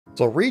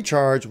So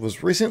Recharge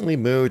was recently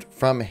moved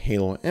from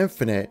Halo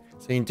Infinite,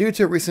 saying due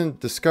to a recent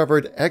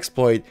discovered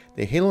exploit,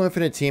 the Halo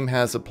Infinite team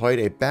has deployed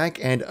a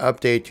back-end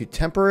update to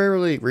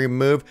temporarily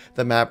remove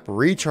the map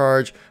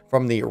Recharge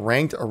from the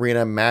Ranked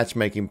Arena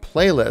matchmaking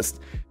playlist.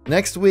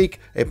 Next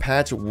week, a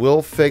patch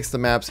will fix the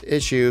map's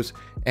issues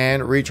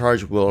and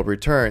Recharge will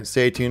return.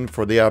 Stay tuned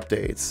for the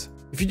updates.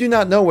 If you do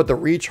not know what the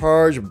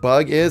Recharge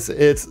bug is,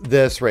 it's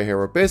this right here,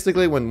 where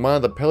basically when one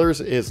of the pillars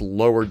is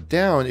lowered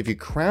down, if you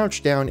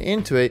crouch down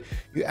into it,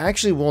 you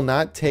actually will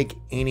not take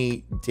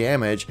any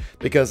damage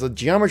because the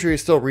geometry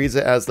still reads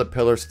it as the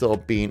pillar still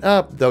being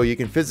up, though you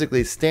can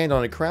physically stand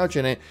on it, crouch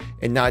in it,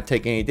 and not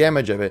take any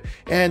damage of it.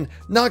 And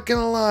not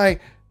gonna lie,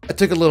 I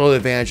took a little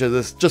advantage of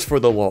this just for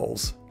the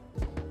lulz.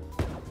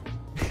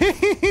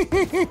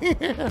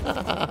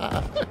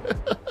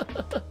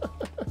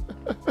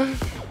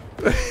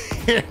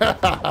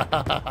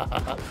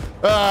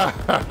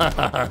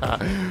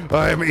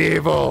 I'm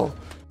evil.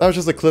 That was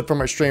just a clip from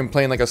my stream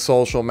playing like a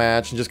social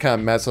match and just kind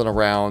of messing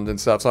around and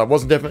stuff. So I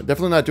wasn't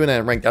definitely not doing that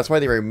in ranked. That's why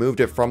they removed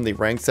it from the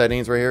ranked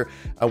settings right here.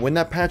 When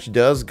that patch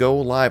does go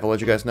live, I'll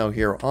let you guys know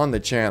here on the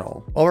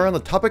channel. While we're on the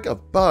topic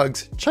of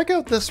bugs, check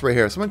out this right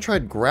here. Someone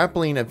tried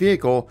grappling a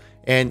vehicle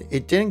and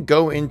it didn't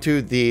go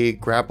into the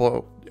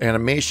grapple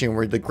animation,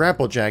 or the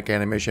grapple jack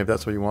animation, if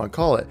that's what you want to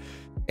call it.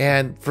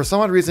 And for some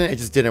odd reason, it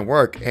just didn't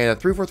work. And a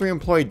 343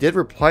 employee did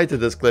reply to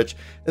this glitch,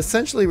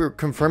 essentially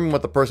confirming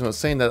what the person was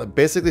saying, that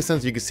basically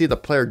since you can see the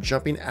player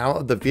jumping out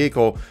of the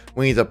vehicle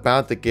when he's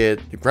about to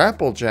get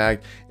grapple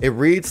jacked, it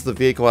reads the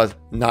vehicle as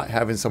not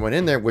having someone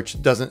in there,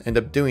 which doesn't end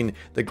up doing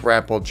the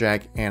grapple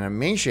jack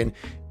animation.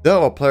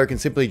 Though a player can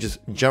simply just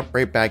jump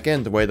right back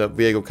in the way the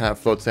vehicle kind of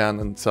floats down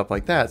and stuff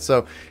like that.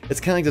 So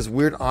it's kind of like this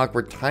weird,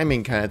 awkward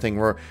timing kind of thing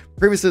where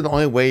previously the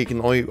only way you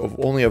can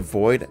only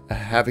avoid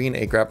having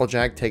a grapple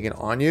jack taken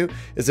on you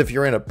is if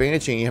you're in a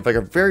banshee and you have like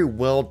a very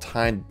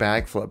well-timed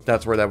backflip.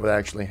 That's where that would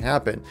actually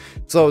happen.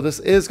 So this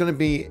is going to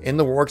be in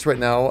the works right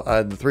now.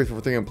 The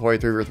 343 employee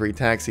 343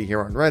 taxi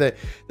here on Reddit,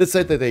 this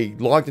said that they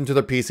logged into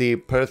their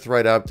PC, put a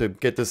thread up to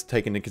get this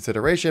taken into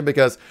consideration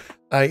because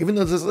even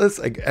though this is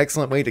an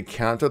excellent way to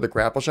counter the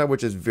grapple shot,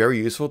 which is very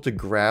useful to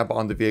grab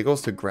on the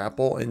vehicles, to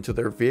grapple into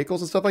their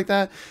vehicles and stuff like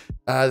that.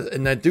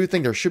 And I do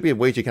think there should be a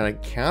way to kind of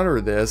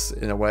counter this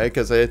in a way,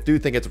 because I do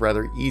think it's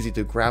rather easy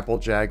to grapple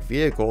jack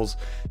vehicles.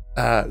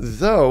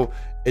 Though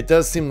it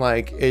does seem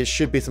like it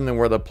should be something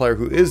where the player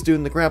who is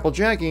doing the grapple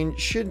jacking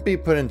should be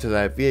put into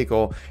that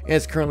vehicle, and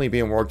it's currently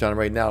being worked on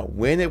right now.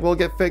 When it will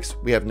get fixed,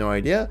 we have no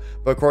idea,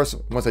 but of course,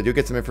 once I do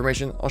get some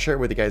information, I'll share it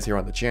with you guys here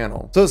on the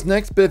channel. So this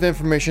next bit of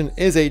information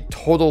is a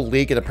total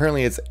leak, and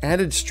apparently it's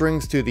added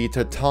strings to the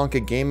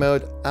Tatanka game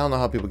mode. I don't know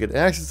how people get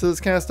access to this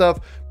kind of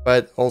stuff,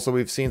 but also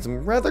we've seen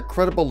some rather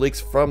credible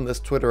leaks from this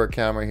Twitter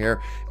account right here,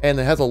 and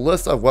it has a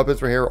list of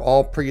weapons right here,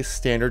 all pretty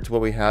standard to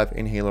what we have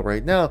in Halo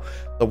right now.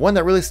 The one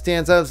that really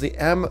stands out is the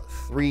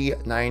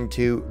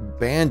M392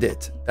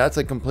 Bandit. That's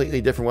a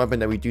completely different weapon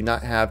that we do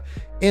not have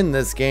in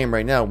this game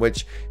right now,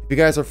 which if you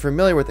guys are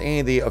familiar with any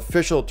of the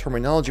official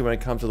terminology when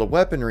it comes to the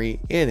weaponry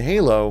in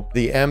Halo,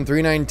 the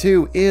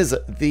M392 is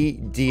the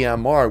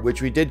DMR,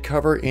 which we did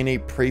cover in a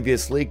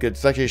previous leak.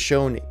 It's actually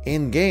shown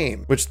in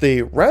game, which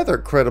the rather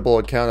credible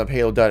account of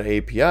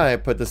Halo.api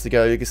put this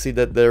together. You can see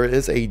that there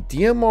is a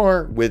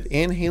DMR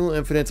within Halo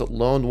Infinite's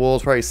Lone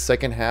Wolves, probably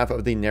second half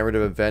of the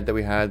narrative event that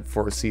we had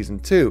for Season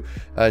 2,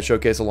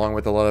 showcased along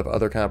with a lot of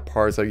other kind of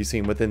parts that you've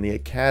seen within the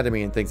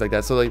Academy and things like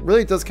that. So it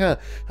really does kind of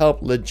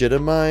help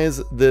legitimize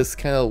this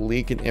kind of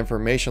leak and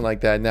information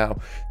like that. Now,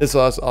 this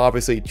was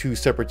obviously two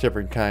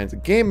different kinds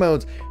of game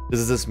modes.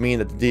 Does this mean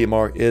that the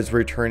DMR is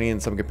returning in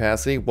some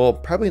capacity? Well,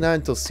 probably not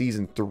until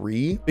Season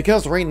 3,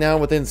 because right now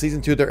within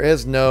Season 2, there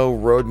is no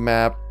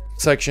roadmap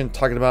section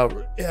talking about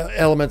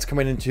elements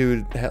coming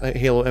into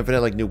Halo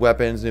Infinite, like new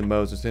weapons, new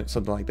modes, or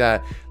something like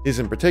that, these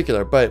in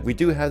particular. But we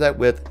do have that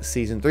with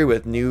Season 3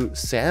 with new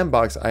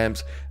sandbox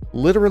items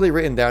literally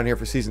written down here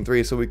for Season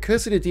 3. So we could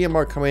see the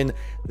DMR come in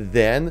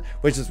then,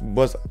 which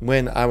was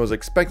when I was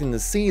expecting to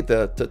see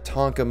the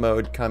tatanka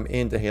mode come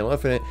into Halo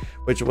Infinite,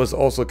 which was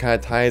also kind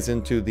of ties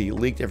into the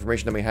leaked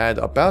information that we had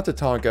about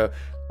tatanka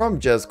from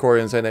Jez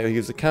Corden, saying that he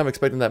was kind of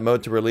expecting that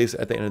mode to release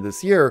at the end of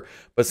this year.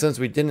 But since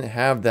we didn't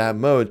have that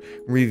mode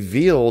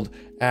revealed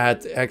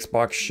at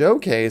Xbox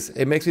Showcase,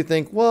 it makes me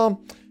think,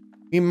 well,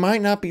 we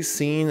might not be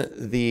seeing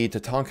the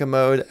tatanka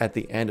mode at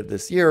the end of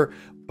this year,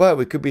 but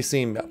we could be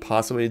seeing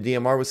possibly a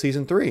DMR with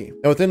Season 3.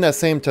 Now within that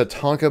same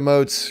tatanka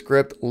mode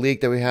script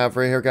leak that we have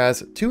right here,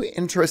 guys, two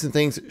interesting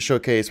things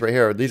showcased right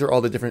here. These are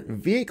all the different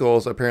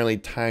vehicles apparently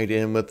tied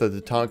in with the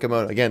tatanka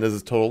mode. Again, this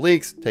is total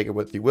leaks, take it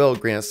with you will,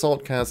 grain of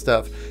salt kind of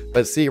stuff.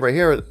 But see right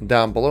here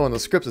down below in the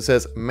script, it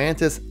says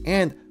Mantis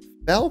and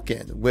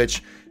Falcon,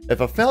 which if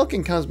a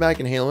Falcon comes back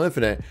in Halo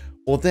Infinite,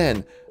 well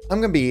then I'm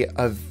gonna be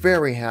a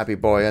very happy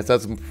boy, as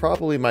that's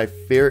probably my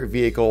favorite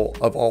vehicle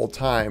of all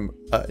time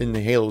in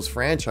the Halo's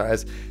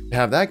franchise. To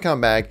have that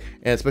come back,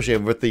 and especially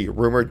with the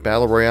rumored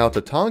Battle Royale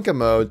tatanka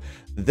mode,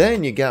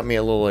 then you got me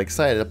a little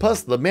excited.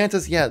 Plus the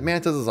Mantis, yeah,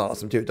 Mantis is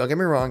awesome too. Don't get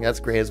me wrong, that's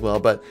great as well.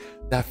 But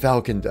that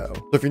Falcon though.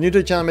 So if you're new to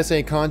the channel and missed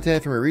any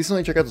content from me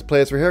recently, check out this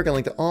playlist right here. I got a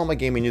link to all my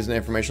gaming news and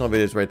informational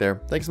videos right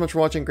there. Thanks so much for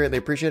watching. Greatly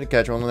appreciate it.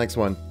 Catch you on the next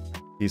one.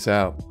 Peace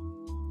out.